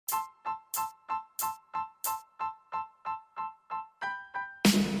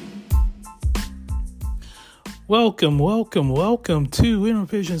Welcome to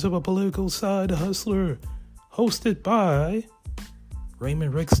Intervisions of a Political Side Hustler, hosted by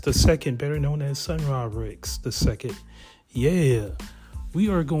Raymond Ricks II, better known as Sunrod Ricks II. Yeah, we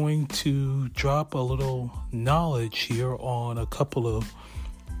are going to drop a little knowledge here on a couple of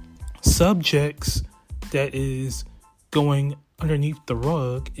subjects that is going underneath the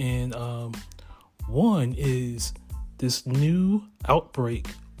rug, and one is this new outbreak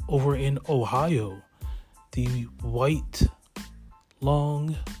over in Ohio. The white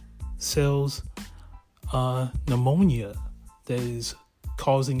lung cells pneumonia that is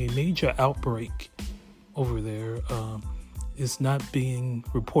causing a major outbreak over there is not being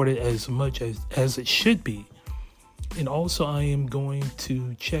reported as much as it should be. And also I am going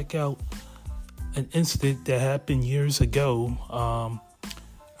to check out an incident that happened years ago.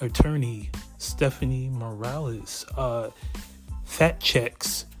 Attorney Stephanie Morales fact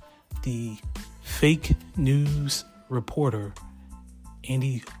checks the fake news reporter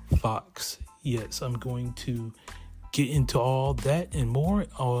Andy Fox. Yes, I'm going to get into all that and more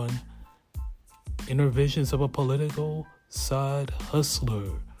on Intervisions of a Political Side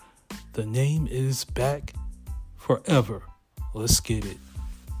Hustler. The name is back forever. Let's get it.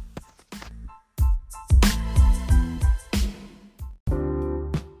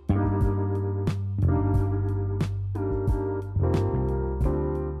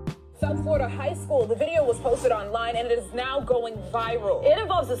 High school. The video was posted online and it is now going viral. It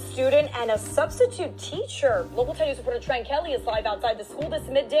involves a student and a substitute teacher. Local 10 News reporter Trent Kelly is live outside the school this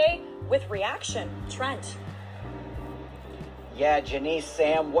midday with reaction. Trent. Yeah, Janice,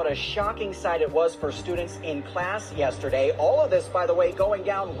 Sam, what a shocking sight it was for students in class yesterday. All of this, by the way, going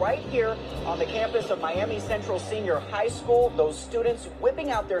down right here on the campus of Miami Central Senior High School. Those students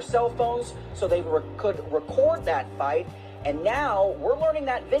whipping out their cell phones so they could record that fight. And now we're learning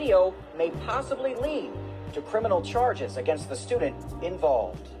that video may possibly lead to criminal charges against the student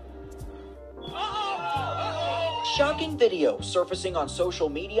involved. Shocking video surfacing on social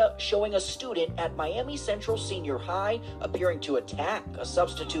media showing a student at Miami Central Senior High appearing to attack a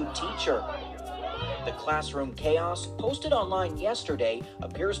substitute teacher. The classroom chaos posted online yesterday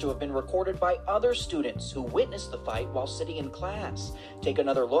appears to have been recorded by other students who witnessed the fight while sitting in class. Take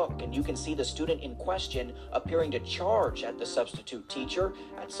another look and you can see the student in question appearing to charge at the substitute teacher.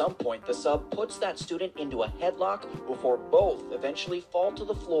 At some point, the sub puts that student into a headlock before both eventually fall to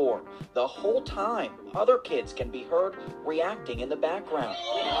the floor. The whole time, other kids can be heard reacting in the background.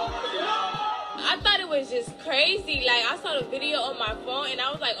 I thought it was just crazy. Like, I saw the video on my phone and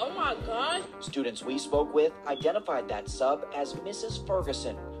I was like, oh my God. Students we spoke with identified that sub as Mrs.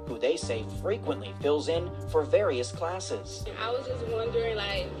 Ferguson, who they say frequently fills in for various classes. I was just wondering,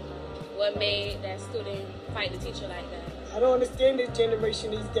 like, what made that student fight the teacher like that. I don't understand this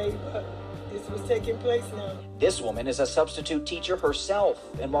generation these days, but this was taking place now. This woman is a substitute teacher herself,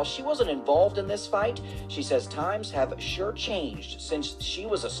 and while she wasn't involved in this fight, she says times have sure changed since she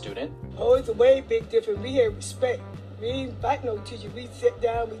was a student. Oh, it's a way big difference. We had respect. We didn't fight no teacher. We sit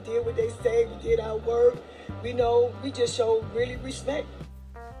down, we did what they say, we did our work. We just showed really respect.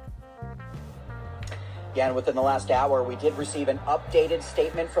 Yeah, and within the last hour, we did receive an updated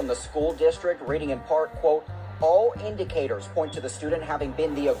statement from the school district, reading in part, quote, "All indicators point to the student having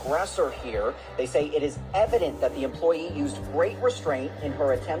been the aggressor here. They say it is evident that the employee used great restraint in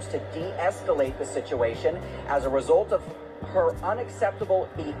her attempts to de-escalate the situation as a result of her unacceptable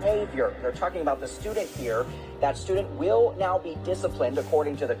behavior." They're talking about the student here. That student will now be disciplined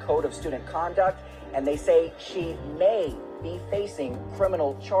according to the Code of Student Conduct, and they say she may be facing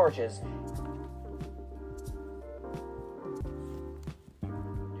criminal charges.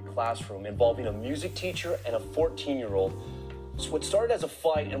 Classroom involving a music teacher and a 14-year-old. So what started as a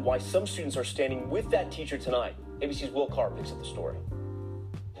fight and why some students are standing with that teacher tonight. ABC's Will Carr picks up the story.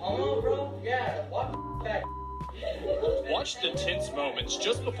 Oh, bro, yeah, what that? Watch the tense moments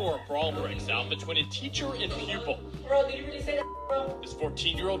just before a brawl breaks out between a teacher and pupil. Bro, did you really say that, bro? This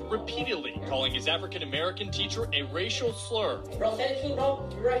 14-year-old repeatedly calling his African-American teacher a racial slur. Bro, say the truth, bro.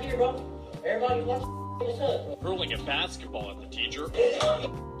 You're right here, bro. Everybody watch what's up. Hurling a basketball at the teacher.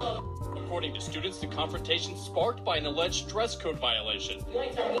 According to students, the confrontation sparked by an alleged dress code violation. You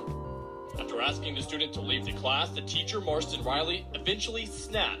ain't telling me. After asking the student to leave the class, the teacher, Marston Riley, eventually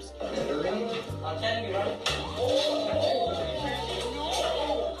snaps, I'm telling you, bro.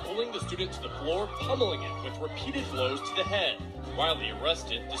 pulling the student to the floor, pummeling it with repeated blows to the head. Riley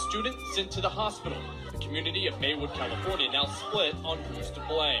arrested, the student sent to the hospital. The community of Maywood, California now split on who's to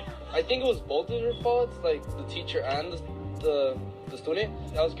blame. I think it was both of their faults, like the teacher and the student.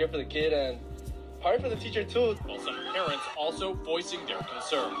 I was scared for the kid, and hard for the teacher too. While some parents also voicing their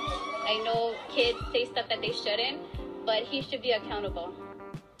concerns. I know kids say stuff that they shouldn't, but he should be accountable.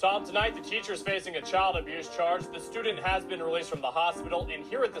 Tom, tonight the teacher is facing a child abuse charge. The student has been released from the hospital, and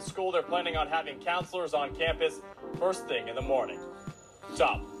here at the school they're planning on having counselors on campus first thing in the morning.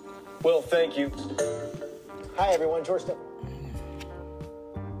 Tom. Well, thank you. Hi, everyone. George.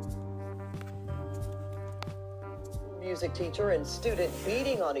 Music teacher and student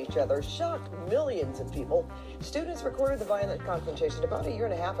beating on each other shocked millions of people. Students recorded the violent confrontation about a year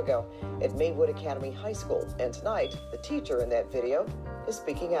and a half ago at Maywood Academy High School. And tonight, the teacher in that video is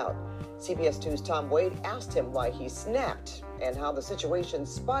speaking out. CBS 2's Tom Wade asked him why he snapped and how the situation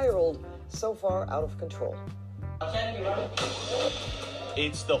spiraled so far out of control.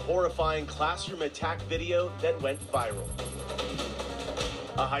 It's the horrifying classroom attack video that went viral.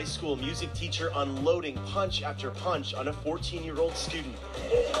 A high school music teacher unloading punch after punch on a 14-year-old student.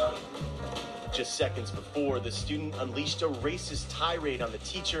 Just seconds before, the student unleashed a racist tirade on the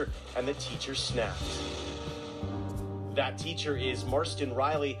teacher, and the teacher snapped. That teacher is Marston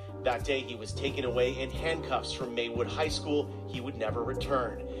Riley. That day, he was taken away in handcuffs from Maywood High School. He would never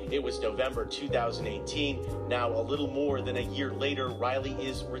return. It was November 2018. Now, a little more than a year later, Riley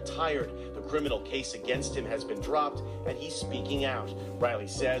is retired. The criminal case against him has been dropped, and he's speaking out. Riley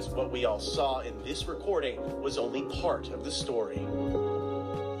says what we all saw in this recording was only part of the story.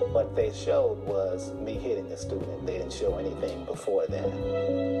 What they showed was me hitting the student. They didn't show anything before that.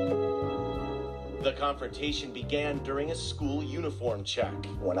 The confrontation began during a school uniform check.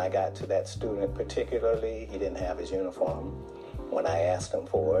 When I got to that student particularly, he didn't have his uniform when I asked him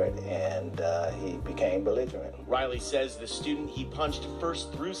for it, and he became belligerent. Riley says the student he punched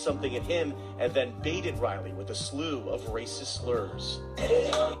first threw something at him and then baited Riley with a slew of racist slurs.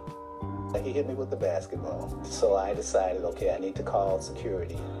 He hit me with the basketball. So I decided, okay, I need to call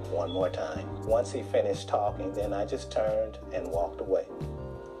security one more time. Once he finished talking, then I just turned and walked away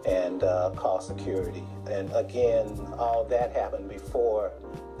and called security. And again, all that happened before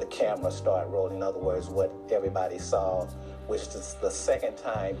the camera started rolling. In other words, what everybody saw, which is the second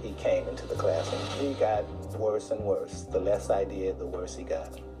time he came into the classroom. He got worse and worse. The less I did, the worse he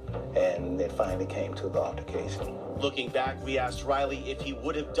got. And it finally came to the altercation. Looking back, we asked Riley if he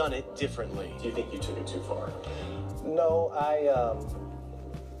would have done it differently. Do you think you took it too far? No,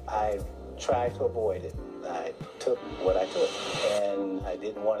 I tried to avoid it. I took what I took, and I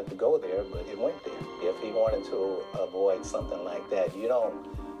didn't want it to go there, but it went there. If he wanted to avoid something like that, you don't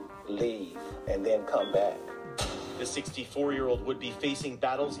leave and then come back. The 64-year-old would be facing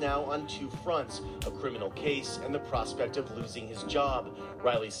battles now on two fronts, a criminal case and the prospect of losing his job.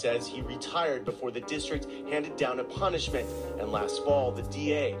 Riley says he retired before the district handed down a punishment, and last fall, the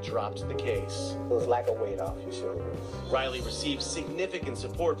DA dropped the case. It was like a weight off your shoulders. Riley received significant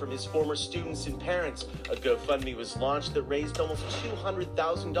support from his former students and parents. A GoFundMe was launched that raised almost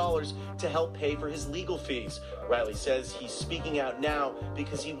 $200,000 to help pay for his legal fees. Riley says he's speaking out now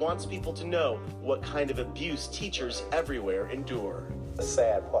because he wants people to know what kind of abuse teachers everywhere endure. The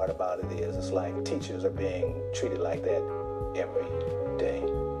sad part about it is it's like teachers are being treated like that every day.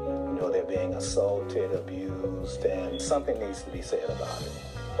 You know, they're being assaulted, abused, and something needs to be said about it.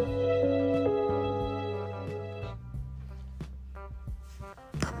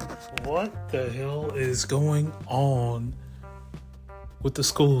 What the hell is going on with the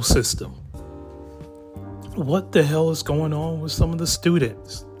school system? What the hell is going on with some of the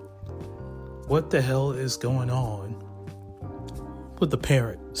students? What the hell is going on with the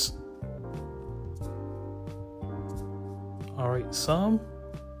parents? All right, some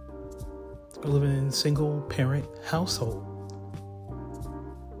are living in single parent household.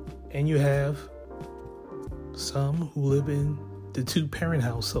 And you have some who live in the two parent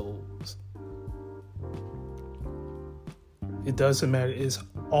households. It doesn't matter. It's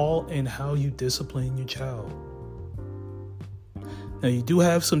all in how you discipline your child. Now, you do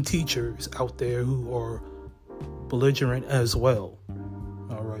have some teachers out there who are belligerent as well.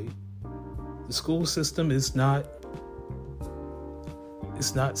 All right. The school system is not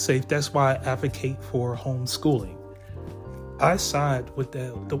safe. That's why I advocate for homeschooling. I side with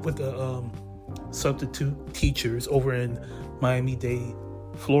the substitute teachers over in Miami-Dade,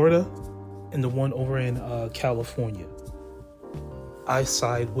 Florida, and the one over in California. I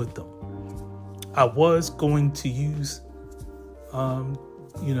side with them. I was going to use,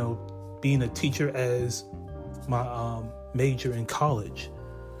 being a teacher as my major in college,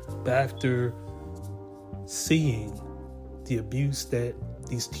 but after seeing the abuse that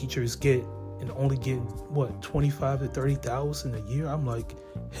these teachers get and only getting $25,000 to $30,000 a year, I'm like,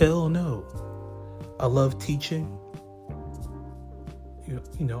 hell no. I love teaching.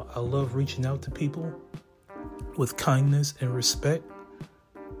 I love reaching out to people with kindness and respect,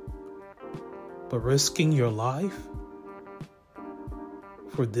 but risking your life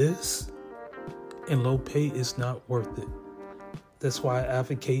for this and low pay is not worth it. That's why I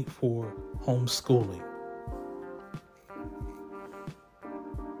advocate for homeschooling.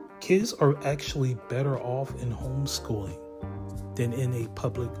 Kids are actually better off in homeschooling than in a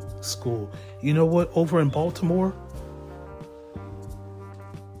public school. You know what? Over in Baltimore,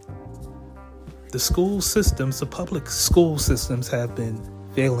 the public school systems have been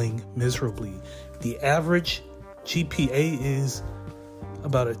failing miserably. The average GPA is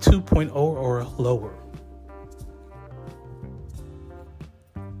about a 2.0 or lower.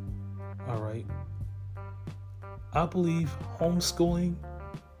 All right. I believe homeschooling,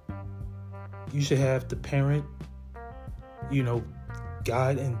 you should have the parent,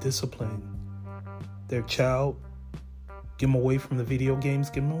 guide and discipline their child, get them away from the video games,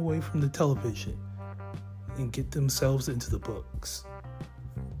 get them away from the television, and get themselves into the books.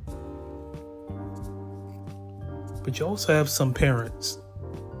 But you also have some parents,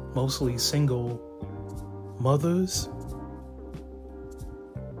 mostly single mothers,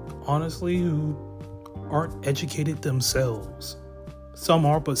 honestly, who aren't educated themselves. Some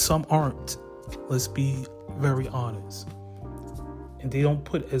are, but some aren't. Let's be very honest. And they don't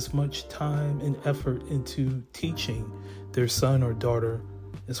put as much time and effort into teaching their son or daughter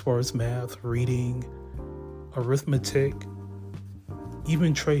as far as math, reading, arithmetic,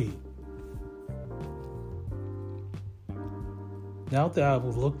 even trade. Now that I've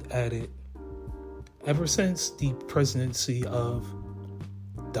looked at it, ever since the presidency of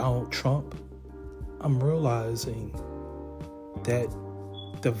Donald Trump, I'm realizing that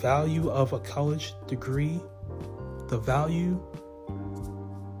the value of a college degree, the value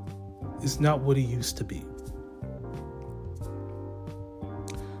is not what it used to be.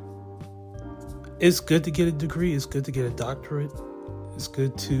 It's good to get a degree. It's good to get a doctorate. It's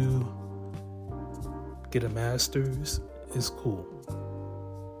good to get a master's. It's cool.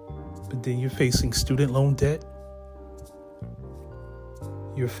 But then you're facing student loan debt.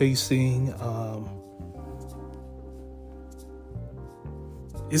 You're facing,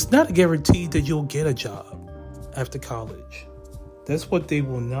 it's not a guarantee that you'll get a job after college. That's what they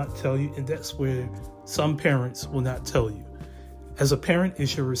will not tell you, and that's where some parents will not tell you. As a parent,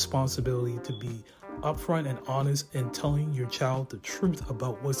 it's your responsibility to be upfront and honest in telling your child the truth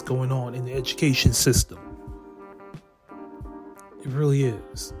about what's going on in the education system. It really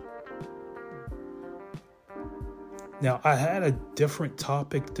is. Now, I had a different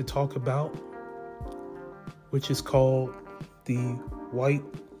topic to talk about, which is called the white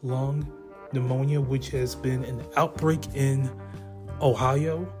lung pneumonia, which has been an outbreak in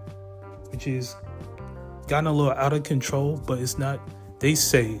Ohio, which is gotten a little out of control, but it's not, they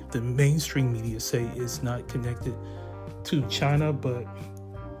say, the mainstream media say it's not connected to China, but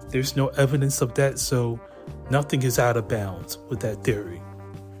there's no evidence of that, so nothing is out of bounds with that theory.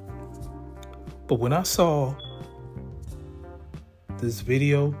 But when I saw this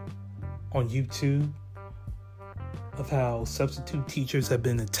video on YouTube of how substitute teachers have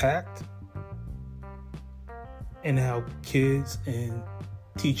been attacked and how kids and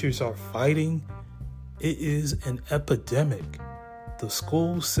teachers are fighting, it is an epidemic. The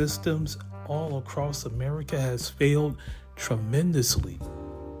school systems all across America has failed tremendously.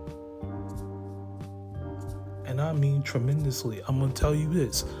 And I mean tremendously. I'm going to tell you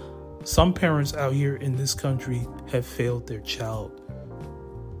this. Some parents out here in this country have failed their child.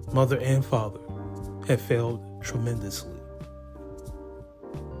 Mother and father have failed tremendously.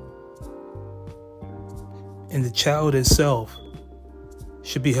 And the child itself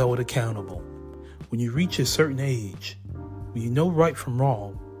should be held accountable. When you reach a certain age, when you know right from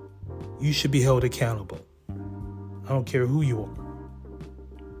wrong, you should be held accountable. I don't care who you are.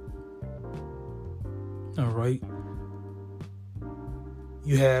 All right.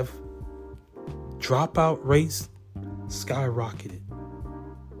 You have dropout rates skyrocketed.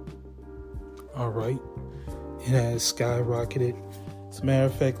 All right. It has skyrocketed. As a matter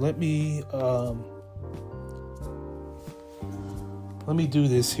of fact, let me do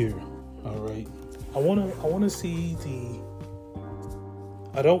this here. All right. I want to see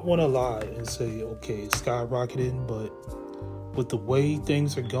I don't want to lie and say, okay, it's skyrocketing, but with the way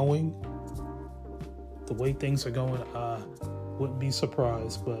things are going, I wouldn't be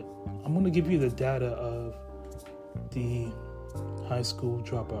surprised. But I'm going to give you the data of the high school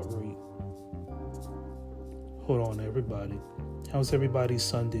dropout rate. Hold on, everybody. How's everybody's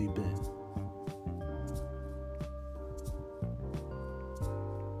Sunday been?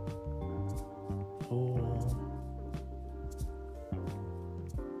 Hold on.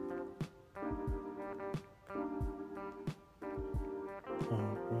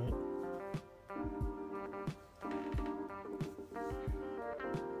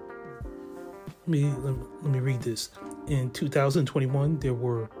 let me read this. In 2021, there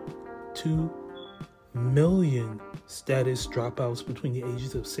were 2 million status dropouts between the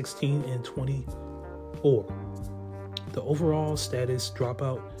ages of 16 and 24. The overall status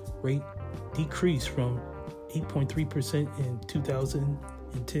dropout rate decreased from 8.3% in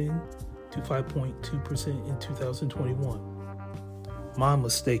 2010 to 5.2% in 2021. My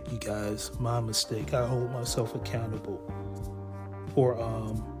mistake, you guys. My mistake. I hold myself accountable for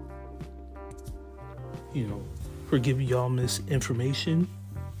for giving y'all misinformation.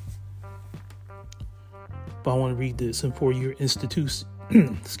 But I want to read this. In four-year institutions,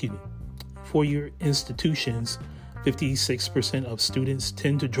 56% of students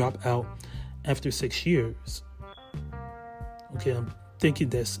tend to drop out after 6 years. Okay, I'm thinking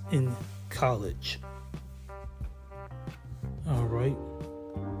that's in college. All right.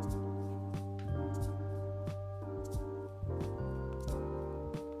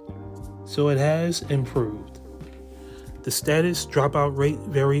 So it has improved. The status dropout rate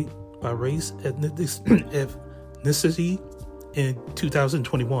varied by race, ethnicity in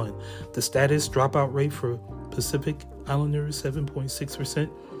 2021. The status dropout rate for Pacific Islanders, 7.6%,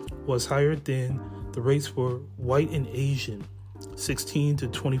 was higher than the rates for white and Asian, 16 to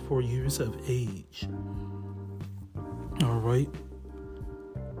 24 years of age. All right.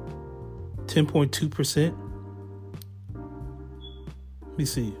 10.2%. Let me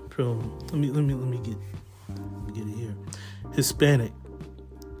see. Let me get it here. Hispanic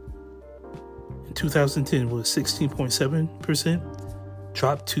in 2010 was 16.7%,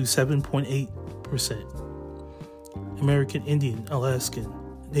 dropped to 7.8%. American Indian, Alaskan,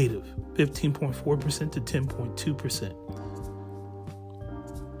 Native, 15.4% to 10.2%.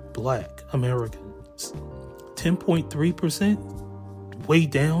 Black Americans, 10.3%, way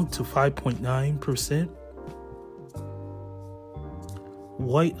down to 5.9%.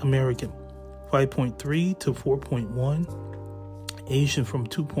 White American, 5.3 to 4.1. Asian from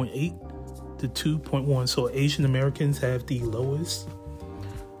 2.8 to 2.1. So Asian Americans have the lowest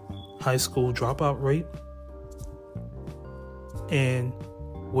high school dropout rate. And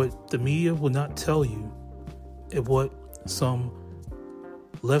what the media will not tell you, and what some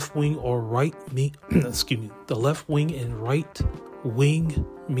left wing or right the left wing and right wing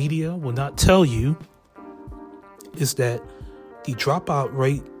media will not tell you, is that the dropout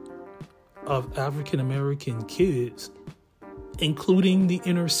rate of African American kids, including the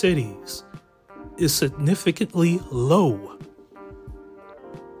inner cities, is significantly low.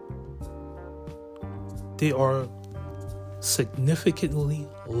 They are significantly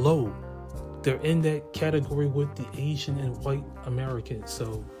low. They're in that category with the Asian and white Americans.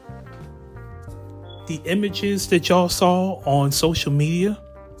 So the images that y'all saw on social media,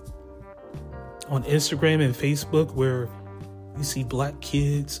 on Instagram and Facebook, where you see black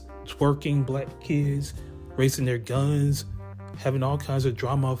kids twerking, black kids raising their guns, having all kinds of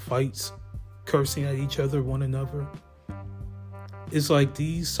drama fights, cursing at each other, one another. It's like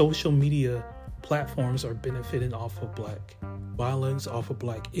these social media platforms are benefiting off of black violence, off of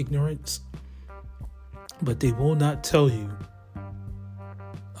black ignorance, but they will not tell you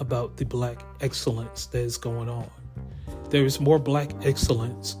about the black excellence that is going on. There is more black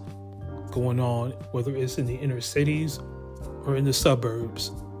excellence going on, whether it's in the inner cities or in the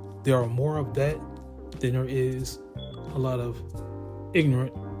suburbs. There are more of that than there is a lot of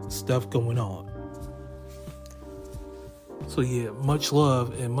ignorant stuff going on. So yeah, much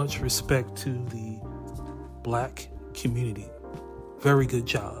love and much respect to the black community. Very good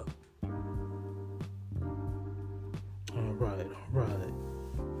job. All right.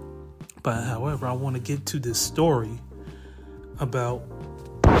 But however, I want to get to this story about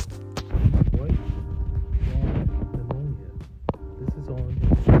pneumonia. This is on the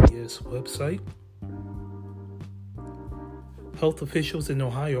CBS website. Health officials in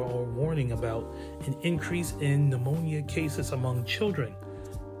Ohio are warning about an increase in pneumonia cases among children,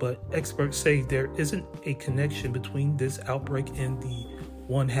 but experts say there isn't a connection between this outbreak and the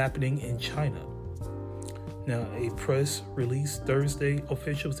one happening in China. Now, a press release Thursday,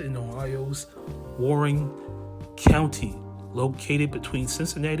 officials in Ohio's Warren County, located between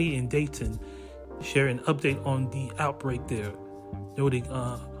Cincinnati and Dayton, share an update on the outbreak there, noting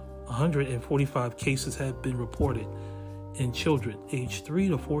 145 cases have been reported in children aged 3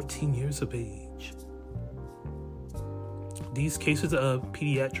 to 14 years of age. These cases of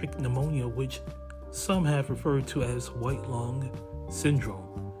pediatric pneumonia, which some have referred to as white lung syndrome,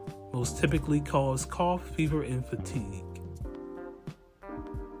 most typically cause cough, fever, and fatigue.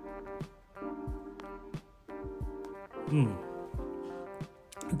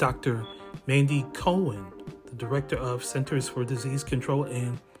 Dr. Mandy Cohen, the director of Centers for Disease Control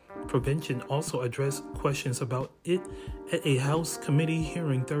and Prevention also addressed questions about it at a House committee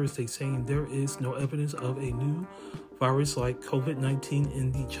hearing Thursday, saying there is no evidence of a new virus like COVID-19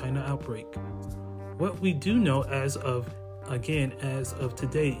 in the China outbreak. What we do know as of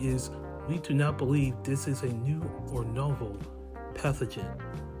today is we do not believe this is a new or novel pathogen.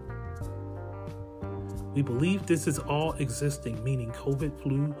 We believe this is all existing, meaning COVID,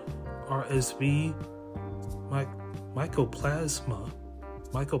 flu, RSV, mycoplasma.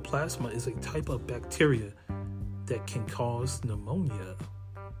 Mycoplasma is a type of bacteria that can cause pneumonia.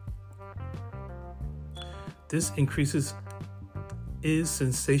 This increases is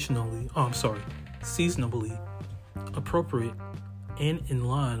seasonally appropriate and in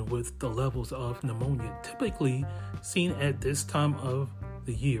line with the levels of pneumonia typically seen at this time of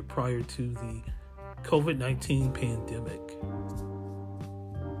the year prior to the COVID-19 pandemic.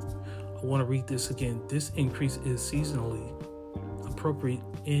 I want to read this again. This increase is seasonally appropriate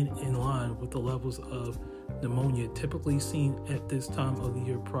and in line with the levels of pneumonia typically seen at this time of the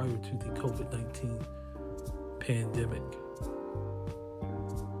year prior to the COVID-19 pandemic.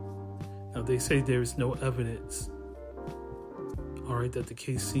 Now, they say there is no evidence, that the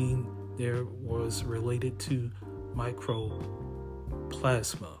case seen there was related to mycoplasma,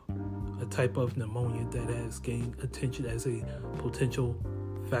 a type of pneumonia that has gained attention as a potential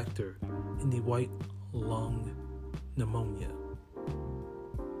factor in the white lung pneumonia.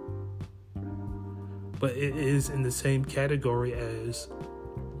 But it is in the same category as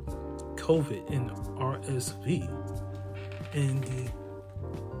COVID and RSV and the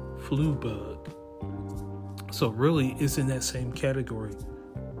flu bug. So really it's in that same category,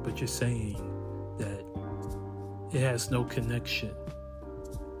 but you're saying that it has no connection.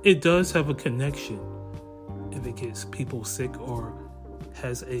 It does have a connection if it gets people sick or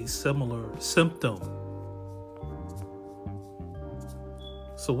has a similar symptom.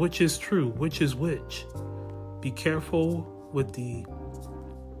 So which is true? Which is which? Be careful with the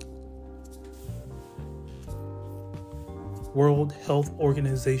World Health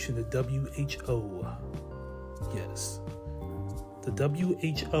Organization, the WHO. Yes. The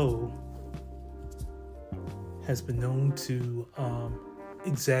WHO has been known to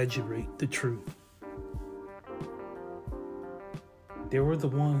exaggerate the truth. They were the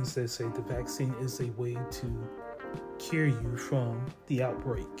ones that say the vaccine is a way to cure you from the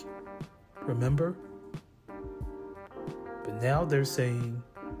outbreak. Remember? But now they're saying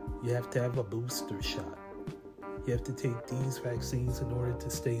you have to have a booster shot. You have to take these vaccines in order to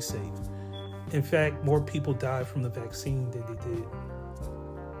stay safe. In fact, more people died from the vaccine than they did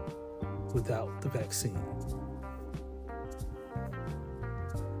without the vaccine.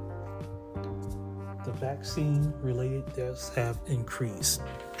 The vaccine-related deaths have increased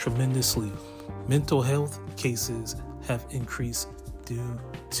tremendously. Mental health cases have increased due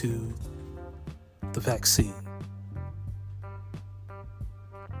to the vaccine.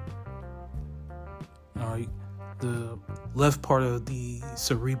 All right, the left part of the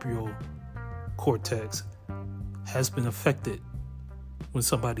cerebral cortex has been affected when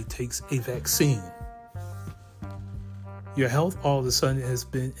somebody takes a vaccine. Your health all of a sudden has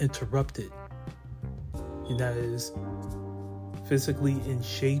been interrupted. You're not as physically in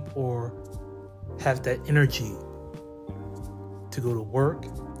shape or have that energy to go to work,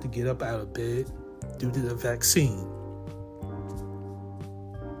 to get up out of bed due to the vaccine.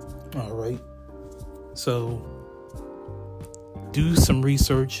 All right. So do some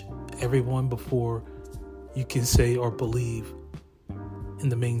research, everyone, before you can say or believe in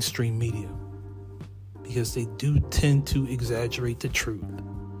the mainstream media, because they do tend to exaggerate the truth.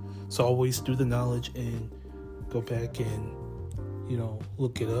 So always do the knowledge and go back and,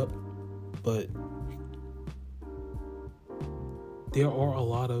 look it up. But there are a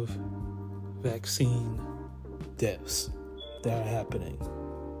lot of vaccine deaths that are happening.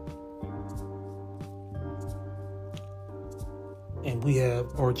 And we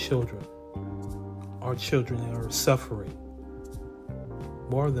have our children. Our children are suffering.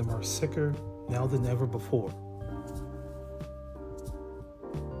 More of them are sicker now than ever before.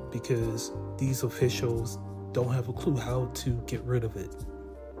 Because these officials don't have a clue how to get rid of it.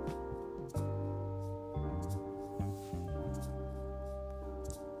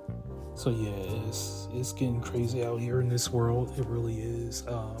 So yeah, it's getting crazy out here in this world. It really is.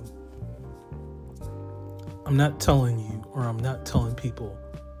 I'm not telling you, or I'm not telling people,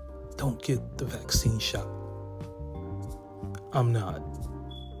 don't get the vaccine shot. I'm not.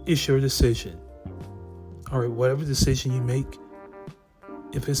 It's your decision. All right, whatever decision you make,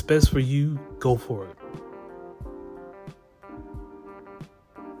 if it's best for you, go for it.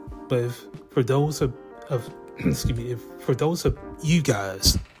 But if for those of you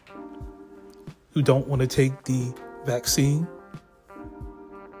guys who don't want to take the vaccine,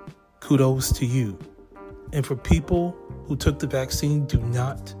 kudos to you. And for people who took the vaccine, do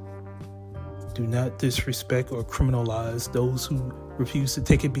not disrespect or criminalize those who refuse to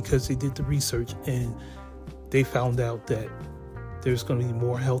take it because they did the research and they found out that there's going to be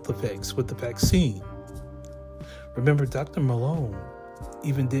more health effects with the vaccine. Remember, Dr. Malone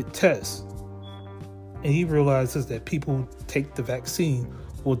even did tests, and he realizes that people who take the vaccine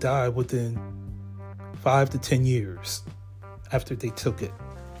will die within 5 to 10 years after they took it.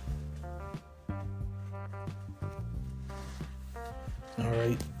 All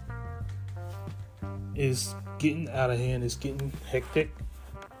right. It's getting out of hand. It's getting hectic.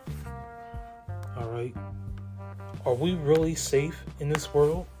 All right. Are we really safe in this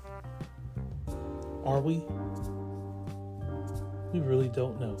world? Are we? We really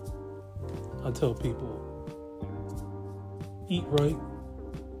don't know. I tell people, eat right,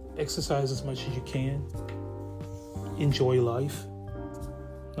 exercise as much as you can, enjoy life.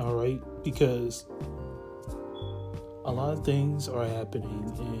 All right? Because a lot of things are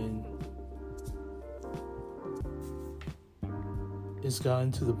happening, and it's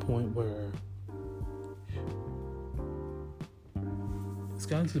gotten to the point where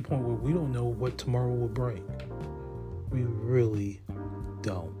we don't know what tomorrow will bring. We really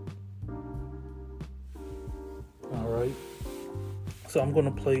don't. All right. So I'm going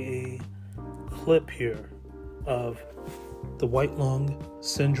to play a clip here of the white lung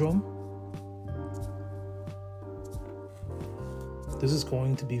syndrome. This is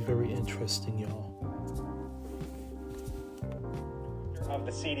going to be very interesting, y'all. Of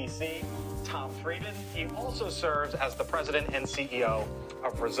the CDC, Tom Frieden. He also serves as the president and CEO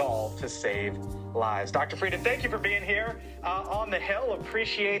of Resolve to Save Lives. Dr. Frieden, thank you for being here on the Hill.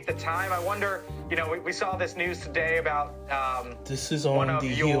 Appreciate the time. I wonder, we saw this news today about this is on one of the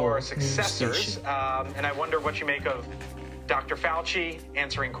your Hill successors, and I wonder what you make of Dr. Fauci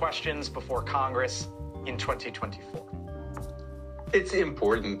answering questions before Congress in 2024. It's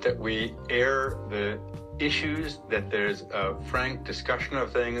important that we air the issues, that there's a frank discussion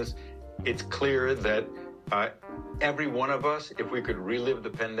of things. It's clear that every one of us, if we could relive the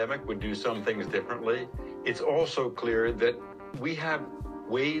pandemic, would do some things differently. It's also clear that we have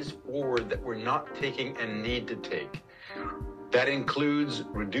ways forward that we're not taking and need to take. That includes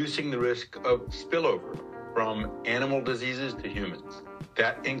reducing the risk of spillover from animal diseases to humans.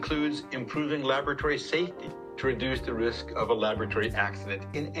 That includes improving laboratory safety to reduce the risk of a laboratory accident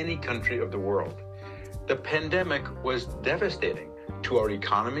in any country of the world. The pandemic was devastating to our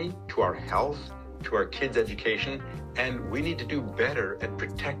economy, to our health, to our kids' education, and we need to do better at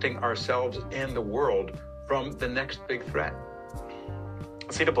protecting ourselves and the world from the next big threat.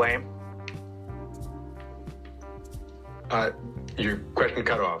 Is he to blame? Your question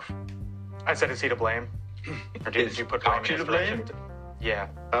cut off. I said, is he to blame? Or did you put Fauci to blame? Yeah.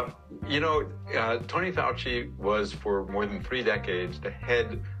 Tony Fauci was for more than 3 decades the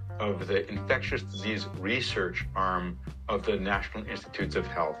head of the infectious disease research arm of the National Institutes of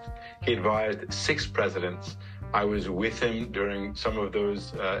Health. He advised 6 presidents. I was with him during some of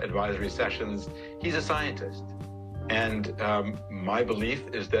those advisory sessions. He's a scientist. And my belief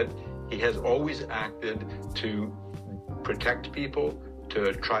is that he has always acted to protect people,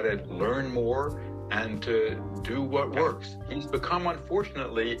 to try to learn more, and to do what works. He's become,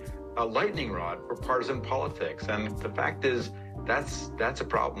 unfortunately, a lightning rod for partisan politics. And the fact is, that's a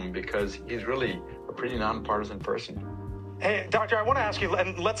problem because he's really a pretty nonpartisan person. Hey, Doctor, I want to ask you,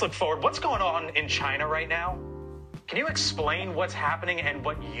 and let's look forward. What's going on in China right now? Can you explain what's happening and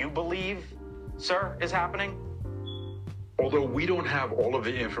what you believe, sir, is happening? Although we don't have all of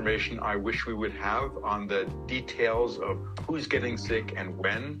the information I wish we would have on the details of who's getting sick and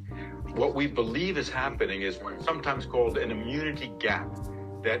when, what we believe is happening is what's sometimes called an immunity gap.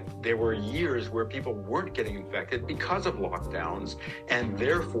 That there were years where people weren't getting infected because of lockdowns and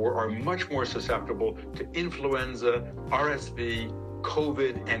therefore are much more susceptible to influenza, RSV,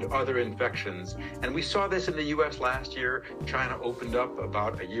 COVID, and other infections. And we saw this in the US last year. China opened up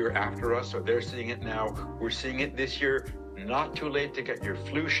about a year after us, so they're seeing it now. We're seeing it this year. Not too late to get your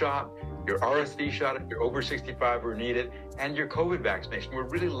flu shot, your RSV shot if you're over 65 or need it, and your COVID vaccination. We're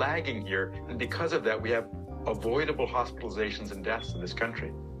really lagging here, and because of that, we have avoidable hospitalizations and deaths in this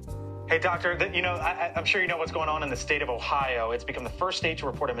country. Hey, doctor, I'm sure you know what's going on in the state of Ohio. It's become the first state to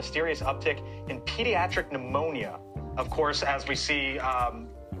report a mysterious uptick in pediatric pneumonia. Of course, as we see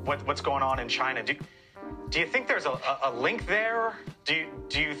what's going on in China. Do you think there's a link there? Do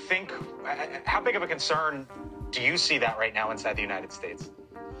you think, how big of a concern do you see that right now inside the United States?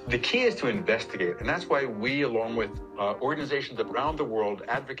 The key is to investigate, and that's why we, along with organizations around the world,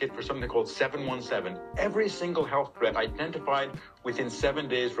 advocate for something called 717. Every single health threat identified within 7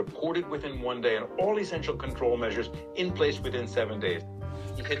 days, reported within 1 day, and all essential control measures in place within 7 days.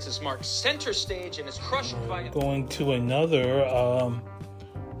 He hits his mark center stage and is crushed by... Going to another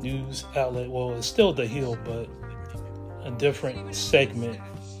news outlet. Well, it's still The Hill, but a different segment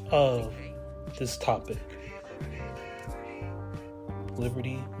of this topic.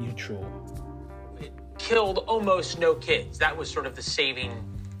 Liberty Mutual. It killed almost no kids. That was sort of the saving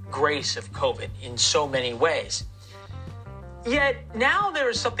grace of COVID in so many ways. Yet now there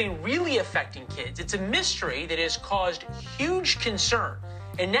is something really affecting kids. It's a mystery that has caused huge concern.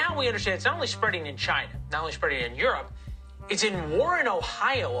 And now we understand it's not only spreading in China, not only spreading in Europe, it's in Warren,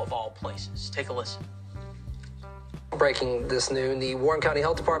 Ohio, of all places. Take a listen. Breaking this noon, the Warren County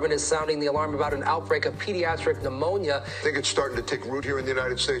Health Department is sounding the alarm about an outbreak of pediatric pneumonia. I think it's starting to take root here in the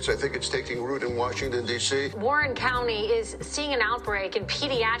United States. I think it's taking root in Washington, D.C. Warren County is seeing an outbreak in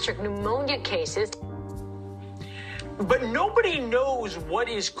pediatric pneumonia cases. But nobody knows what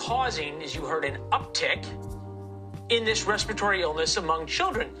is causing, as you heard, an uptick in this respiratory illness among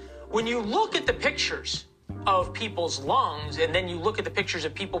children. When you look at the pictures of people's lungs and then you look at the pictures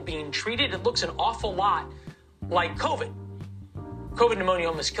of people being treated, it looks an awful lot like COVID. COVID pneumonia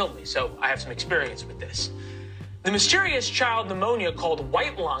almost killed me, so I have some experience with this. The mysterious child pneumonia called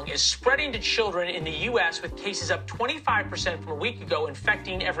white lung is spreading to children in the U.S. with cases up 25% from a week ago,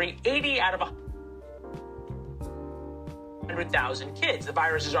 infecting every 80 out of 100,000 kids. The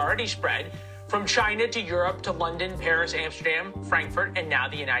virus has already spread from China to Europe to London, Paris, Amsterdam, Frankfurt, and now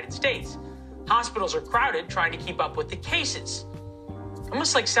the United States. Hospitals are crowded trying to keep up with the cases.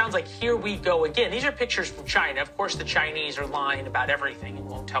 Almost sounds like here we go again. These are pictures from China. Of course, the Chinese are lying about everything and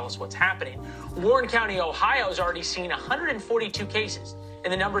won't tell us what's happening. Warren County, Ohio has already seen 142 cases,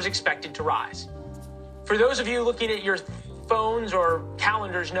 and the number is expected to rise. For those of you looking at your phones or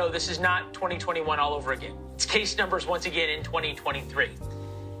calendars, no, this is not 2021 all over again. It's case numbers once again in 2023.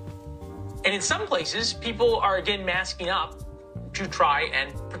 And in some places, people are again masking up to try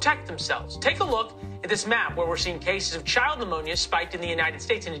and protect themselves. Take a look at this map where we're seeing cases of child pneumonia spiked in the United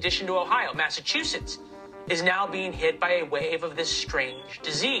States. In addition to Ohio, Massachusetts is now being hit by a wave of this strange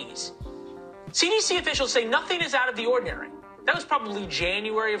disease. CDC officials say nothing is out of the ordinary. That was probably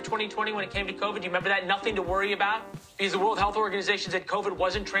January of 2020 when it came to COVID. Do you remember that? Nothing to worry about? Because the World Health Organization said COVID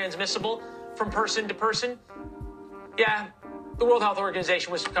wasn't transmissible from person to person. Yeah, the World Health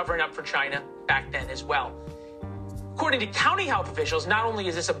Organization was covering up for China back then as well. According to county health officials, not only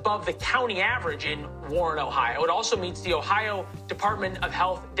is this above the county average in Warren, Ohio, it also meets the Ohio Department of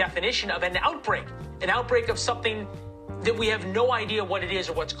Health definition of an outbreak of something that we have no idea what it is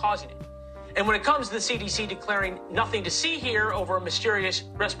or what's causing it. And when it comes to the CDC declaring nothing to see here over a mysterious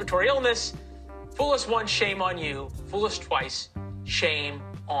respiratory illness, fool us once, shame on you. Fool us twice, shame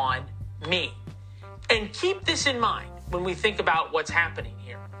on me. And keep this in mind when we think about what's happening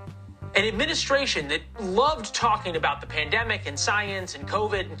here. An administration that loved talking about the pandemic and science and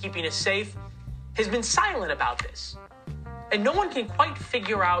COVID and keeping us safe has been silent about this. And no one can quite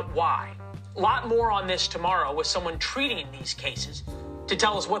figure out why. A lot more on this tomorrow with someone treating these cases to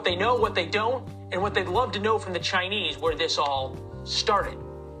tell us what they know, what they don't, and what they'd love to know from the Chinese where this all started.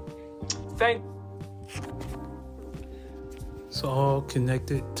 It's all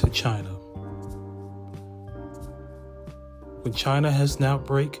connected to China. When China has an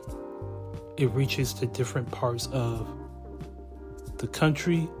outbreak, it reaches to different parts of the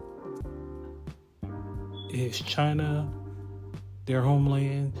country. It's China, their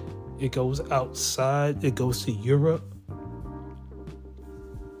homeland. It goes outside. It goes to Europe.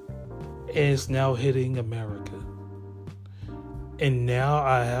 And it's now hitting America. And now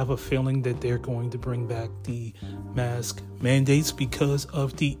I have a feeling that they're going to bring back the mask mandates because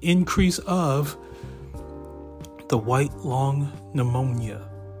of the increase of the white lung pneumonia.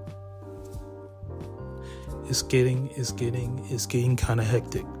 It's getting kind of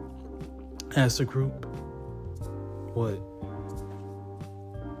hectic. As a group, what?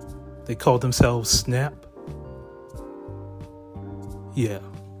 They call themselves SNAP. Yeah.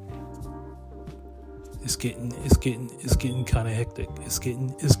 It's getting kind of hectic. It's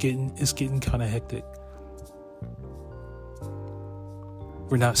getting kind of hectic.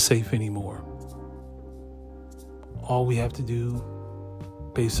 We're not safe anymore. All we have to do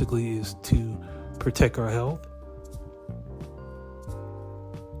basically is to protect our health.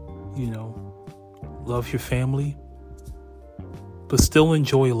 Love your family, but still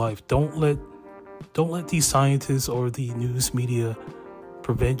enjoy life. Don't let these scientists or the news media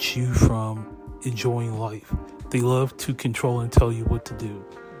prevent you from enjoying life. They love to control and tell you what to do.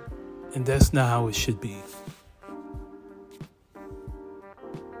 And that's not how it should be.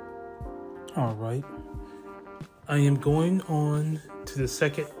 All right. I am going on to the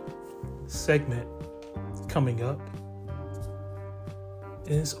second segment coming up.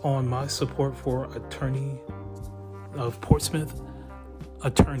 It's on my support for attorney of Portsmouth,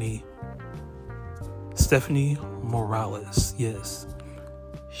 attorney Stephanie Morales. Yes,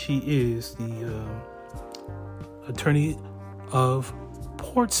 she is the attorney of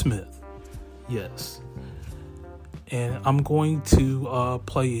Portsmouth. Yes. And I'm going to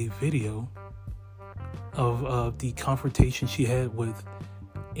play a video of the confrontation she had with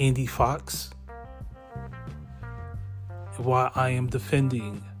Andy Fox, while I am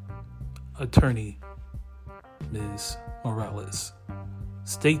defending attorney Ms. Morales.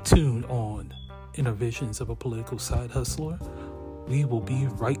 Stay tuned on Inner Visions of a Political Side Hustler. We will be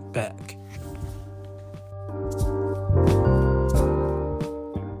right back.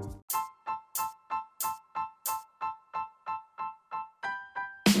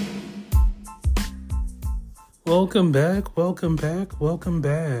 Welcome back, welcome back, welcome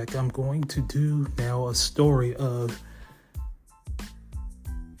back. I'm going to do now a story of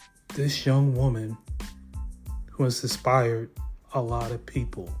this young woman who has inspired a lot of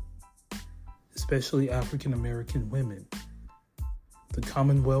people, especially African American women. The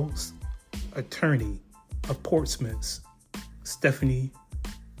Commonwealth's attorney of Portsmouth, Stephanie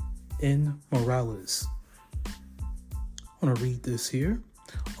N. Morales. I want to read this here.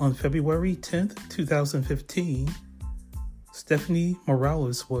 On February 10th, 2015, Stephanie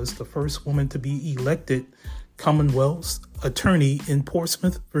Morales was the first woman to be elected Commonwealth's attorney in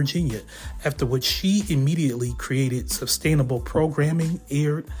Portsmouth, Virginia, after which she immediately created sustainable programming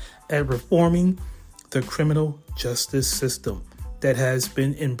aimed at reforming the criminal justice system that has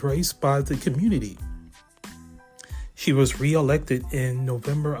been embraced by the community. She was re-elected in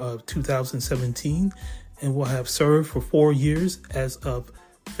November of 2017 and will have served for 4 years as of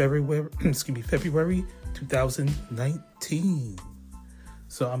February 2019.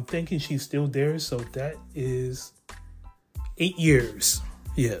 So I'm thinking she's still there. So that is 8 years.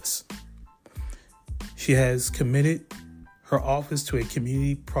 Yes. She has committed her office to a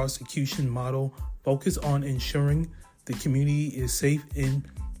community prosecution model focused on ensuring the community is safe and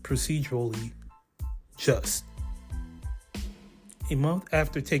procedurally just. A month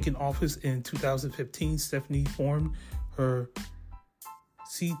after taking office in 2015, Stephanie formed her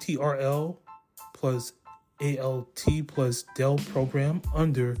CTRL plus ALT plus DEL program,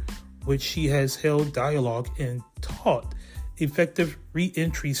 under which she has held dialogue and taught effective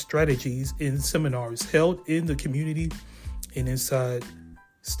re-entry strategies in seminars held in the community and inside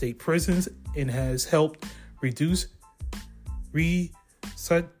state prisons, and has helped reduce recidivism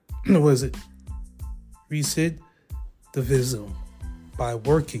by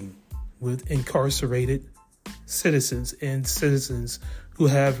working with incarcerated citizens and citizens who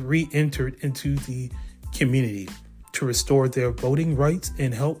have re-entered into the community to restore their voting rights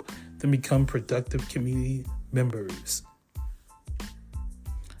and help them become productive community members.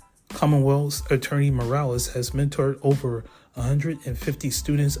 Commonwealth's attorney Morales has mentored over 150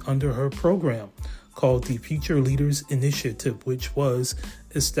 students under her program called the Future Leaders Initiative, which was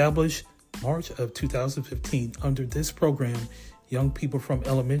established March of 2015. Under this program, young people from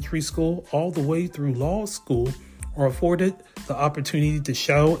elementary school all the way through law school are afforded the opportunity to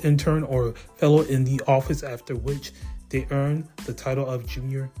shadow, intern, or fellow in the office, after which they earn the title of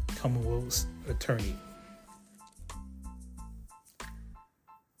Junior Commonwealth's Attorney.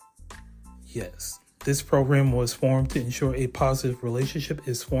 Yes, this program was formed to ensure a positive relationship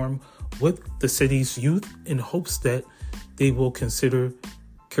is formed with the city's youth in hopes that they will consider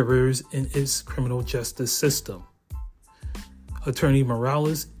careers in its criminal justice system. Attorney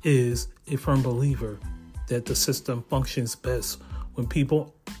Morales is a firm believer that the system functions best when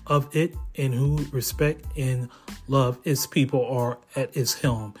people of it and who respect and love its people are at its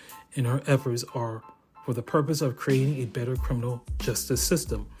helm, and her efforts are for the purpose of creating a better criminal justice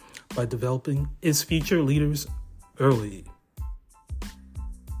system by developing its future leaders early.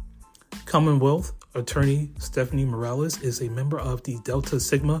 Commonwealth attorney Stephanie Morales is a member of the Delta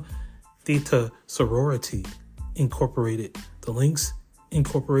Sigma Theta Sorority Incorporated, the Links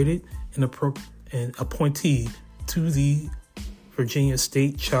Incorporated, and appointee to the Virginia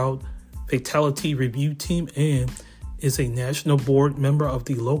State Child Fatality Review Team, and is a national board member of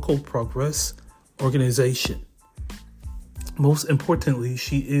the Local Progress Organization. Most importantly,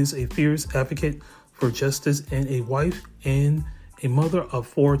 she is a fierce advocate for justice and a wife and a mother of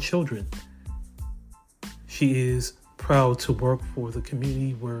 4 children. She is proud to work for the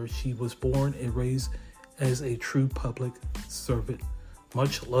community where she was born and raised as a true public servant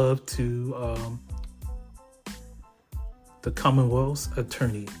much love to the Commonwealth's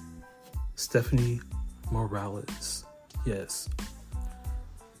attorney, Stephanie Morales. Yes.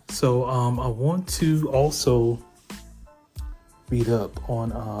 So I want to also read up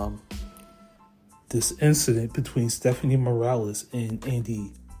on this incident between Stephanie Morales and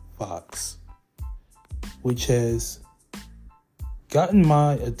Andy Fox, which has gotten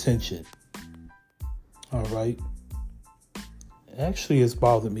my attention. All right. It actually has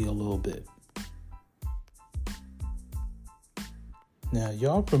bothered me a little bit. Now,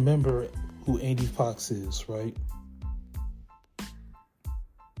 y'all remember who Andy Fox is, right?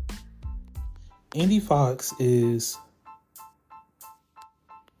 Andy Fox is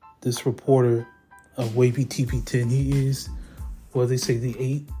this reporter of WAVY TV 10. He is, well, they say the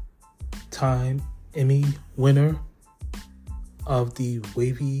 8-time Emmy winner of the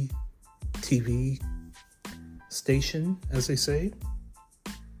WAVY TV station, as they say.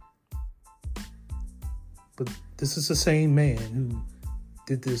 But this is the same man who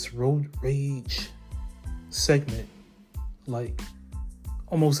did this road rage segment like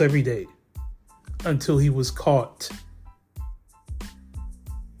almost every day until he was caught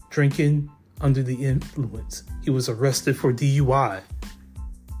drinking under the influence. He was arrested for DUI.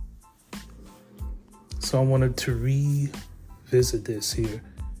 So I wanted to revisit this here.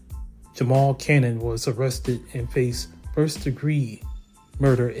 Jamal Cannon was arrested and faced first-degree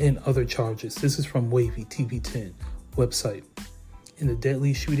murder and other charges. This is from WAVY TV 10 website. In the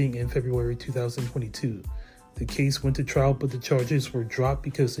deadly shooting in February 2022, the case went to trial, but the charges were dropped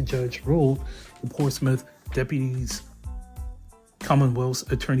because the judge ruled the Portsmouth deputy's Commonwealth's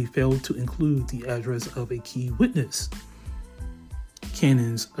attorney failed to include the address of a key witness.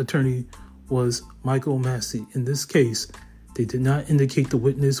 Cannon's attorney was Michael Massey. In this case, they did not indicate the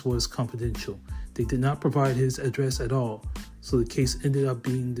witness was confidential. They did not provide his address at all, so the case ended up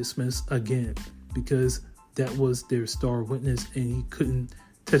being dismissed again because that was their star witness and he couldn't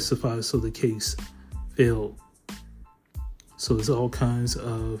testify, so the case failed. So there's all kinds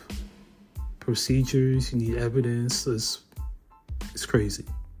of procedures. You need evidence. It's crazy.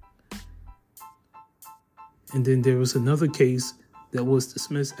 And then there was another case that was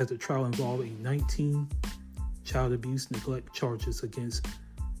dismissed at the trial involving 19 child abuse neglect charges against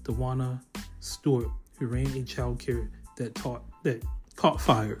Dewana Stewart, who ran a child care that caught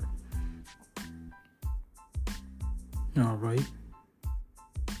fire. All right.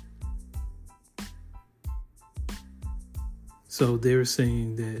 So they're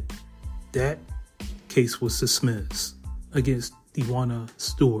saying that case was dismissed against Dewana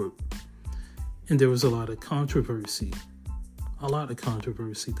Stewart. And there was a lot of controversy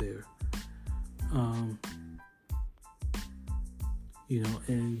there.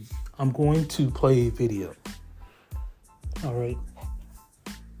 And I'm going to play a video. All right.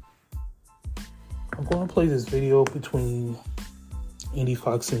 I'm going to play this video between Andy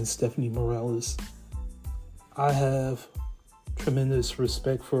Fox and Stephanie Morales. I have tremendous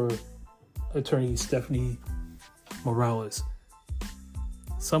respect for attorney Stephanie Morales.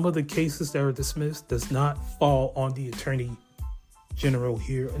 Some of the cases that are dismissed does not fall on the attorney general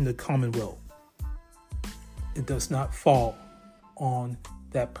here in the Commonwealth. It does not fall on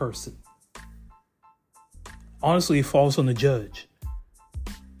that person. Honestly, it falls on the judge.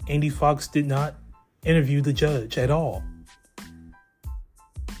 Andy Fox did not interview the judge at all.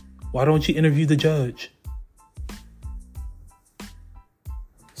 Why don't you interview the judge?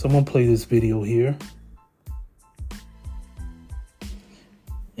 Someone play this video here.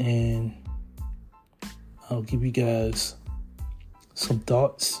 And I'll give you guys some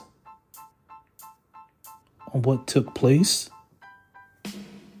thoughts on what took place.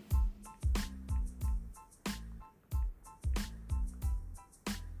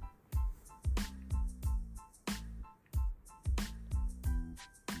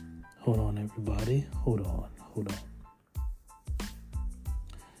 Hold on, everybody. Hold on.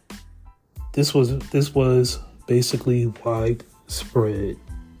 This was basically widespread.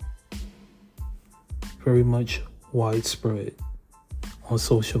 Very much widespread on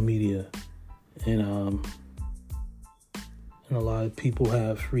social media. And a lot of people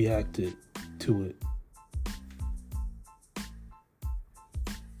have reacted to it.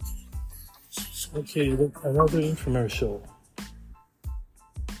 Okay, another infomercial.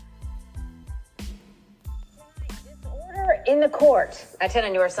 In the court. At 10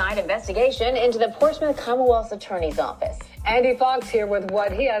 on your side, investigation into the Portsmouth Commonwealth's attorney's office. Andy Fox here with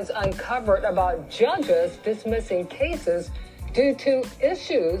what he has uncovered about judges dismissing cases due to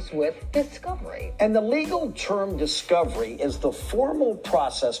issues with discovery. And the legal term discovery is the formal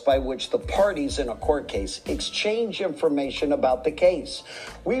process by which the parties in a court case exchange information about the case.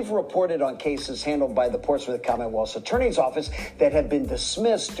 We've reported on cases handled by the Portsmouth Commonwealth's Attorney's Office that have been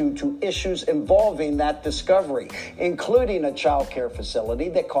dismissed due to issues involving that discovery, including a child care facility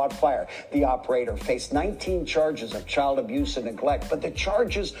that caught fire. The operator faced 19 charges of child abuse and neglect, but the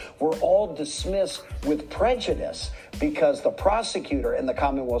charges were all dismissed with prejudice because the prosecutor in the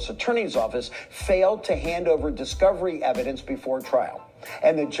Commonwealth's Attorney's Office failed to hand over discovery evidence before trial.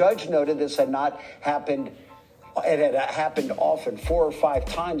 And the judge noted this had not happened. It had happened often, 4 or 5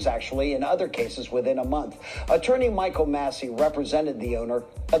 times, actually, in other cases within a month. Attorney Michael Massey represented the owner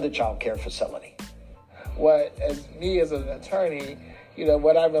of the child care facility. As an attorney,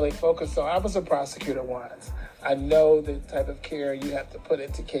 what I really focused on, I was a prosecutor once. I know the type of care you have to put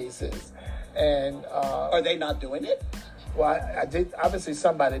into cases. And are they not doing it? Well, I did. Obviously,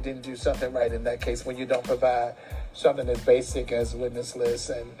 somebody didn't do something right in that case when you don't provide something as basic as witness lists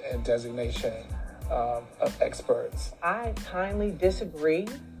and designation of experts. I kindly disagree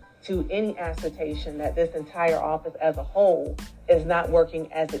to any assertion that this entire office as a whole is not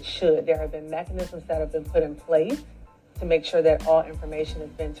working as it should. There have been mechanisms that have been put in place to make sure that all information has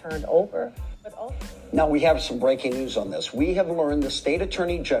been turned over. But also, now, we have some breaking news on this. We have learned the State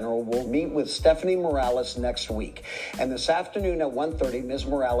Attorney General will meet with Stephanie Morales next week. And this afternoon at 1:30, Ms.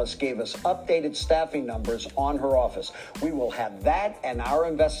 Morales gave us updated staffing numbers on her office. We will have that and our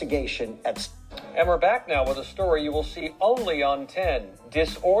investigation at... And we're back now with a story you will see only on 10.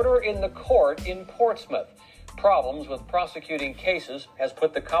 Disorder in the court in Portsmouth. Problems with prosecuting cases has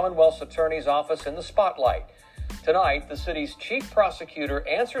put the Commonwealth's Attorney's Office in the spotlight. Tonight, the city's chief prosecutor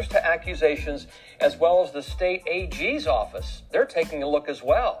answers to accusations as well as the state AG's office. They're taking a look as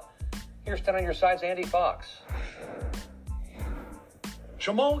well. Here's 10 on your side's Andy Fox.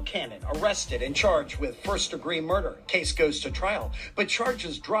 Jamal Cannon arrested and charged with first-degree murder. Case goes to trial, but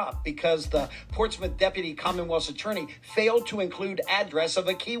charges drop because the Portsmouth Deputy Commonwealth's Attorney failed to include address of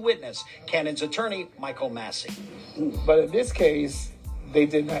a key witness, Cannon's attorney, Michael Massey. But in this case, they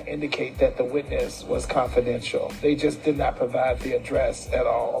did not indicate that the witness was confidential. They just did not provide the address at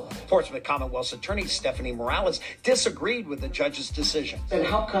all. Portsmouth Commonwealth's attorney, Stephanie Morales, disagreed with the judge's decision. Then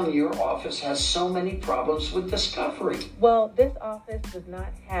how come your office has so many problems with discovery? Well, this office does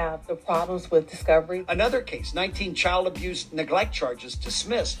not have the problems with discovery. Another case, 19 child abuse neglect charges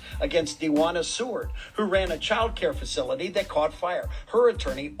dismissed against Dewana Seward, who ran a child care facility that caught fire. Her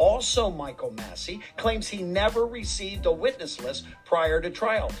attorney, also Michael Massey, claims he never received a witness list prior to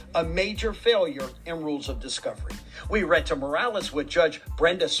trial, a major failure in rules of discovery. We read to Morales what Judge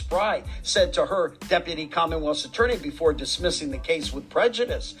Brenda Spry said to her deputy Commonwealth's attorney before dismissing the case with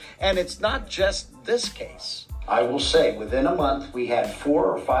prejudice. And it's not just this case. I will say, within a month, we had 4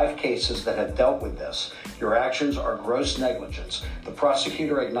 or 5 cases that have dealt with this. Your actions are gross negligence. The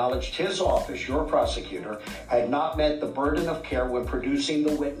prosecutor acknowledged his office, your prosecutor, had not met the burden of care when producing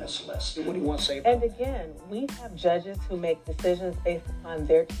the witness list. What do you want to say? And again, we have judges who make decisions based upon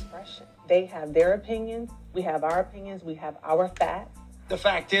their discretion. They have their opinions, we have our opinions, we have our facts. The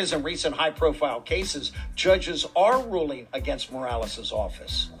fact is, in recent high-profile cases, judges are ruling against Morales'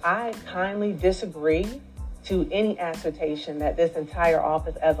 office. I kindly disagree to any assertion that this entire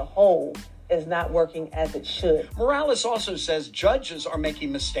office as a whole is not working as it should. Morales also says judges are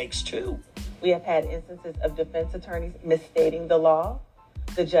making mistakes too. We have had instances of defense attorneys misstating the law,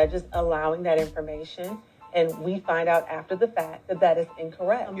 the judges allowing that information, and we find out after the fact that that is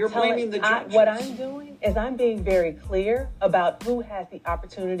incorrect. You're blaming the judges. What I'm doing is I'm being very clear about who has the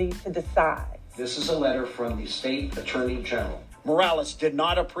opportunity to decide. This is a letter from the State Attorney General. Morales did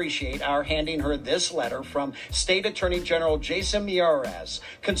not appreciate our handing her this letter from State Attorney General Jason Miyares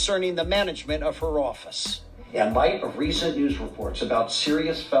concerning the management of her office. In light of recent news reports about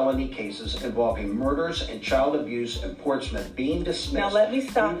serious felony cases involving murders and child abuse in Portsmouth being dismissed now let me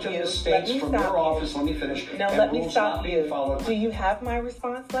stop due to you. mistakes from your office, let me finish. Now let me stop you. Do you have my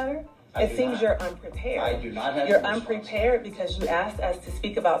response letter? It seems you're unprepared. I do not have. You're unprepared because you asked us to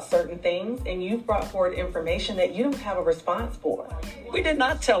speak about certain things and you've brought forward information that you don't have a response for. We did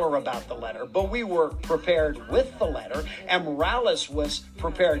not tell her about the letter, but we were prepared with the letter, and Morales was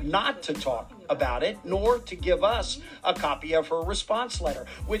prepared not to talk about it, nor to give us a copy of her response letter,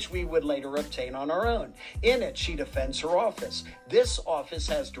 which we would later obtain on our own. In it, she defends her office. This office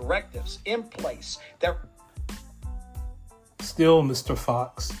has directives in place that... Still, Mr.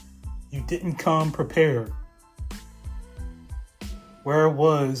 Fox, you didn't come prepared. Where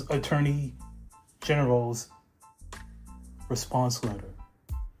was Attorney General's response letter?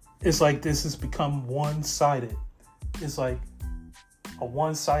 It's like this has become one-sided. It's like a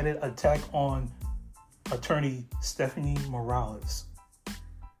one-sided attack on attorney Stephanie Morales.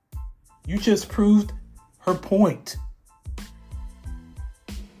 You just proved her point.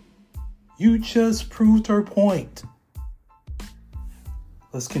 You just proved her point.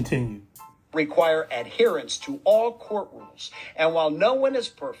 Let's continue. Require adherence to all court rules. And while no one is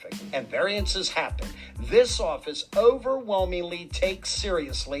perfect and variances happen, this office overwhelmingly takes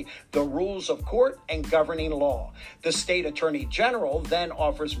seriously the rules of court and governing law. The state attorney general then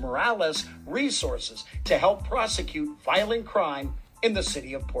offers Morales resources to help prosecute violent crime in the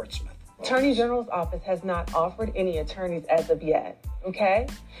city of Portsmouth. Attorney General's office has not offered any attorneys as of yet, okay?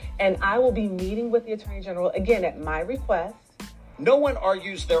 And I will be meeting with the Attorney General, again, at my request. No one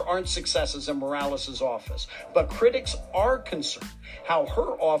argues there aren't successes in Morales' office, but critics are concerned how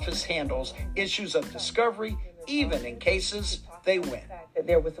her office handles issues of discovery, even in cases they win.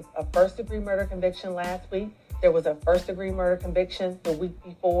 There was a first-degree murder conviction last week. There was a first-degree murder conviction the week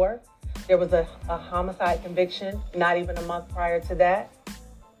before. There was a homicide conviction not even a month prior to that.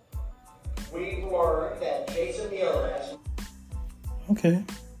 We learned that Jason Mueller has... Okay.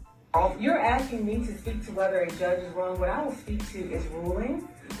 You're asking me to speak to whether a judge is wrong. What I will speak to is ruling.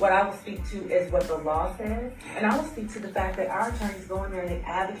 What I will speak to is what the law says. And I will speak to the fact that our attorneys go in there and they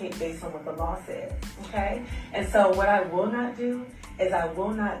advocate based on what the law says. Okay? And so what I will not do is I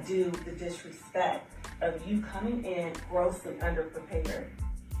will not do the disrespect of you coming in grossly underprepared,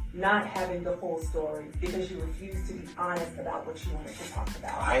 not having the full story because you refuse to be honest about what you wanted to talk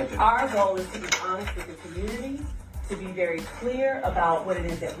about. Our goal is to be honest with the community, to be very clear about what it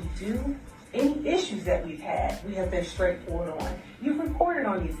is that we do. Any issues that we've had, we have been straightforward on. You've reported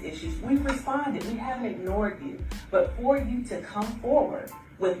on these issues. We've responded. We haven't ignored you. But for you to come forward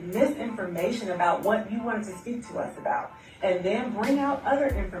with misinformation about what you wanted to speak to us about and then bring out other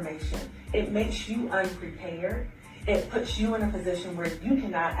information, it makes you unprepared. It puts you in a position where you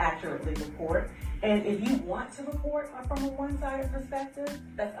cannot accurately report. And if you want to report from a one-sided perspective,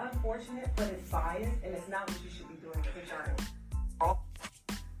 that's unfortunate, but it's biased, and it's not what you should be doing as a journalist.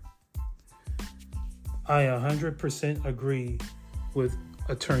 I 100% agree with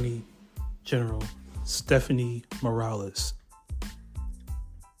Attorney General Stephanie Morales.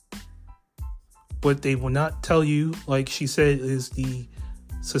 What they will not tell you, like she said, is the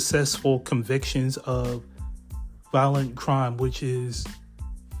successful convictions of violent crime, which is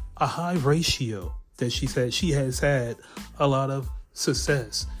a high ratio that she said she has had a lot of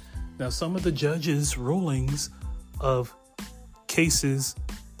success. Now, some of the judges' rulings of cases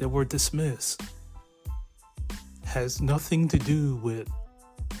that were dismissed has nothing to do with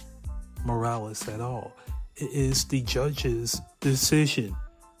Morales at all. It is the judge's decision.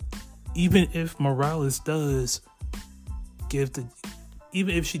 Even if Morales does even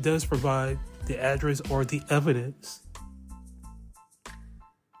if she does provide the address or the evidence,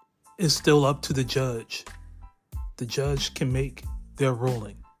 it's still up to the judge. The judge can make their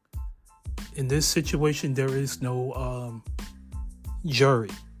ruling. In this situation, there is no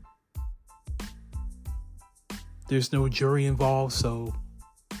jury. There's no jury involved, so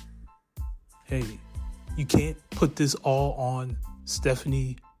hey, you can't put this all on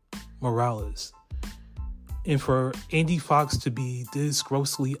Stephanie Morales. And for Andy Fox to be this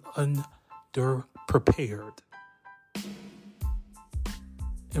grossly underprepared,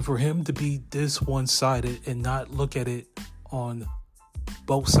 and for him to be this one-sided and not look at it on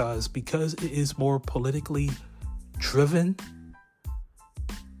both sides because it is more politically driven,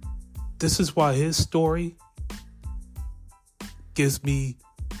 this is why his story gives me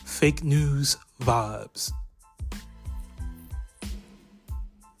fake news vibes.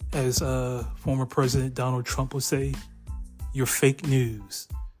 As former President Donald Trump would say, you're fake news.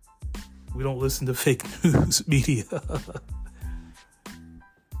 We don't listen to fake news media.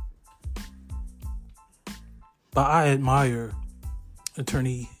 But I admire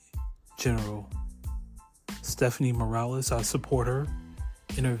Attorney General Stephanie Morales. I support her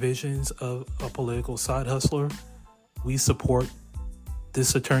in her visions of a political side hustler. We support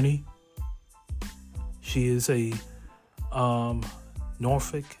this attorney. She is a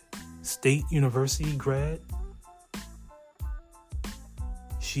Norfolk State University grad.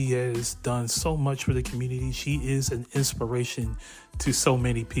 She has done so much for the community. She is an inspiration to so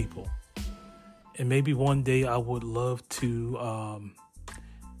many people. And maybe one day I would love to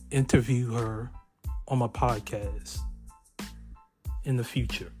interview her on my podcast in the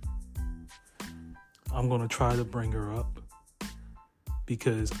future. I'm going to try to bring her up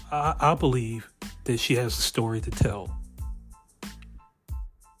because I believe that she has a story to tell.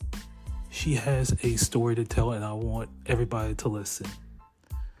 She has a story to tell, and I want everybody to listen.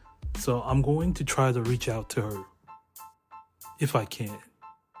 So I'm going to try to reach out to her. if I can.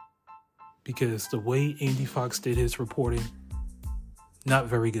 Because the way Andy Fox did his reporting, not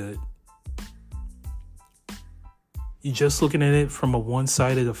very good. You're just looking at it from a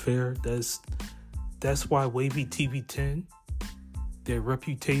one-sided affair. That's why WAVY TV 10, their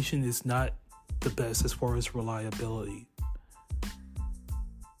reputation is not the best as far as reliability.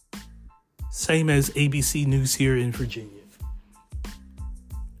 Same as ABC News here in Virginia.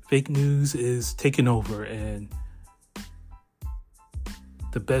 Fake news is taking over, and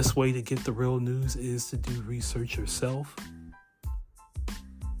the best way to get the real news is to do research yourself.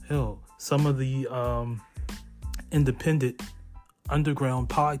 Hell, some of the independent underground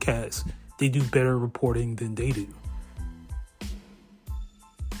podcasts, they do better reporting than they do.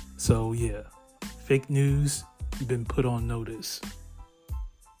 So yeah, fake news, you've been put on notice.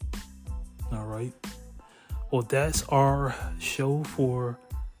 All right. Well, that's our show for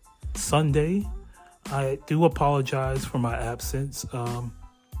Sunday. I do apologize for my absence.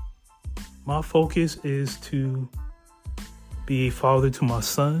 My focus is to be a father to my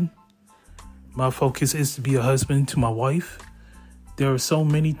son. My focus is to be a husband to my wife. There are so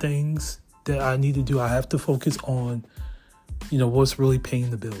many things that I need to do. I have to focus on, what's really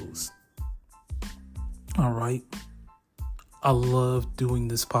paying the bills. All right. I love doing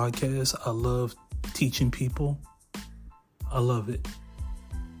this podcast. I love teaching people. I love it.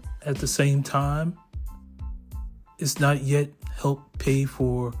 At the same time, it's not yet helped pay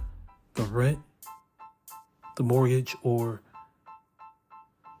for the rent, the mortgage, or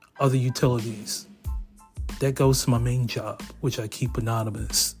other utilities. That goes to my main job, which I keep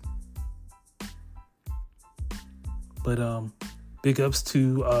anonymous. But big ups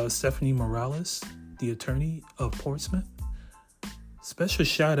to Stephanie Morales, the attorney of Portsmouth. Special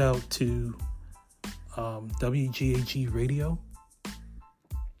shout out to WGAG Radio.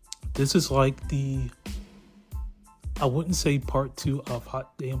 This is like I wouldn't say part 2 of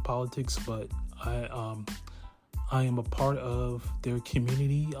Hot Day in Politics, but I am a part of their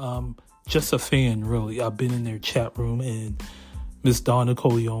community. Just a fan, really. I've been in their chat room, and Miss Donna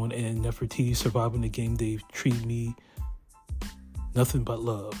Coleon and Nefertiti Surviving the Game, they've treated me nothing but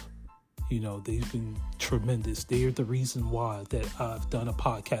love. They've been tremendous. They are the reason why that I've done a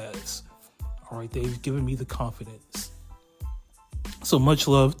podcast. All right, they've given me the confidence. So much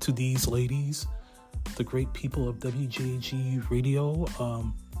love to these ladies, the great people of WGAG Radio.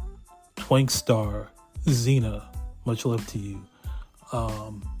 Twankstar, Zena, much love to you.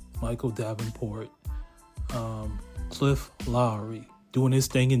 Michael Davenport, Cliff Lowry, doing his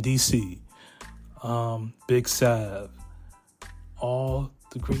thing in DC. Big Sav, all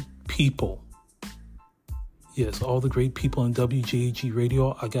the great people. Yes, all the great people in WGAG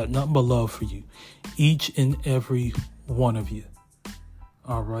Radio. I got nothing but love for you. Each and every one of you.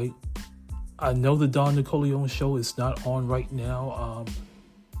 All right. I know the Don Nicoleone show is not on right now.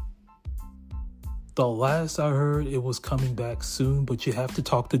 The last I heard, it was coming back soon, but you have to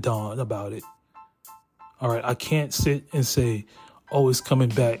talk to Don about it. All right. I can't sit and say, oh, it's coming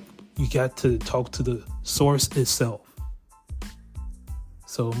back. You got to talk to the source itself.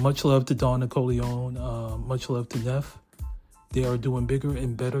 So much love to Don Nicoleone. Much love to Neff. They are doing bigger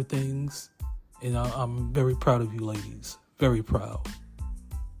and better things. And I'm very proud of you ladies. Very proud.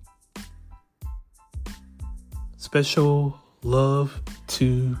 Special love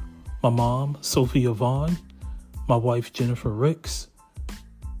to my mom, Sophia Vaughn, my wife, Jennifer Ricks,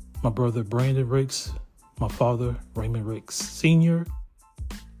 my brother, Brandon Ricks, my father, Raymond Ricks Sr.,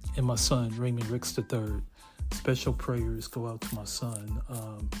 and my son, Raymond Ricks III. Special prayers go out to my son.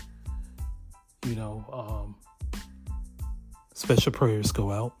 Special prayers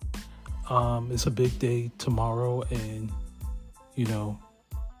go out. It's a big day tomorrow, and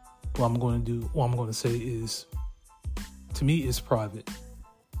what I'm going to say is, to me, it's private,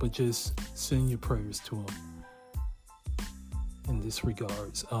 but just send your prayers to him in this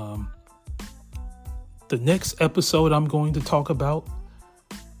regards. The next episode I'm going to talk about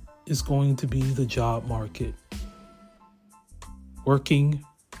is going to be the job market. Working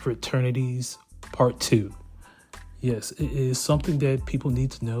fraternities, part 2. Yes, it is something that people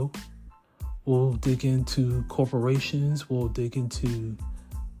need to know. We'll dig into corporations. We'll dig into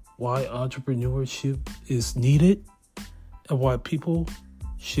why entrepreneurship is needed and why people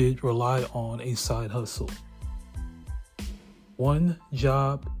should rely on a side hustle. One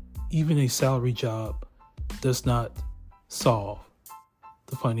job, even a salary job, does not solve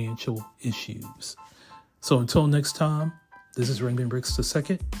the financial issues. So until next time, this is Raymond Ricks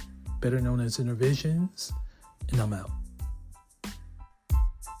II, better known as Intervisions, and I'm out.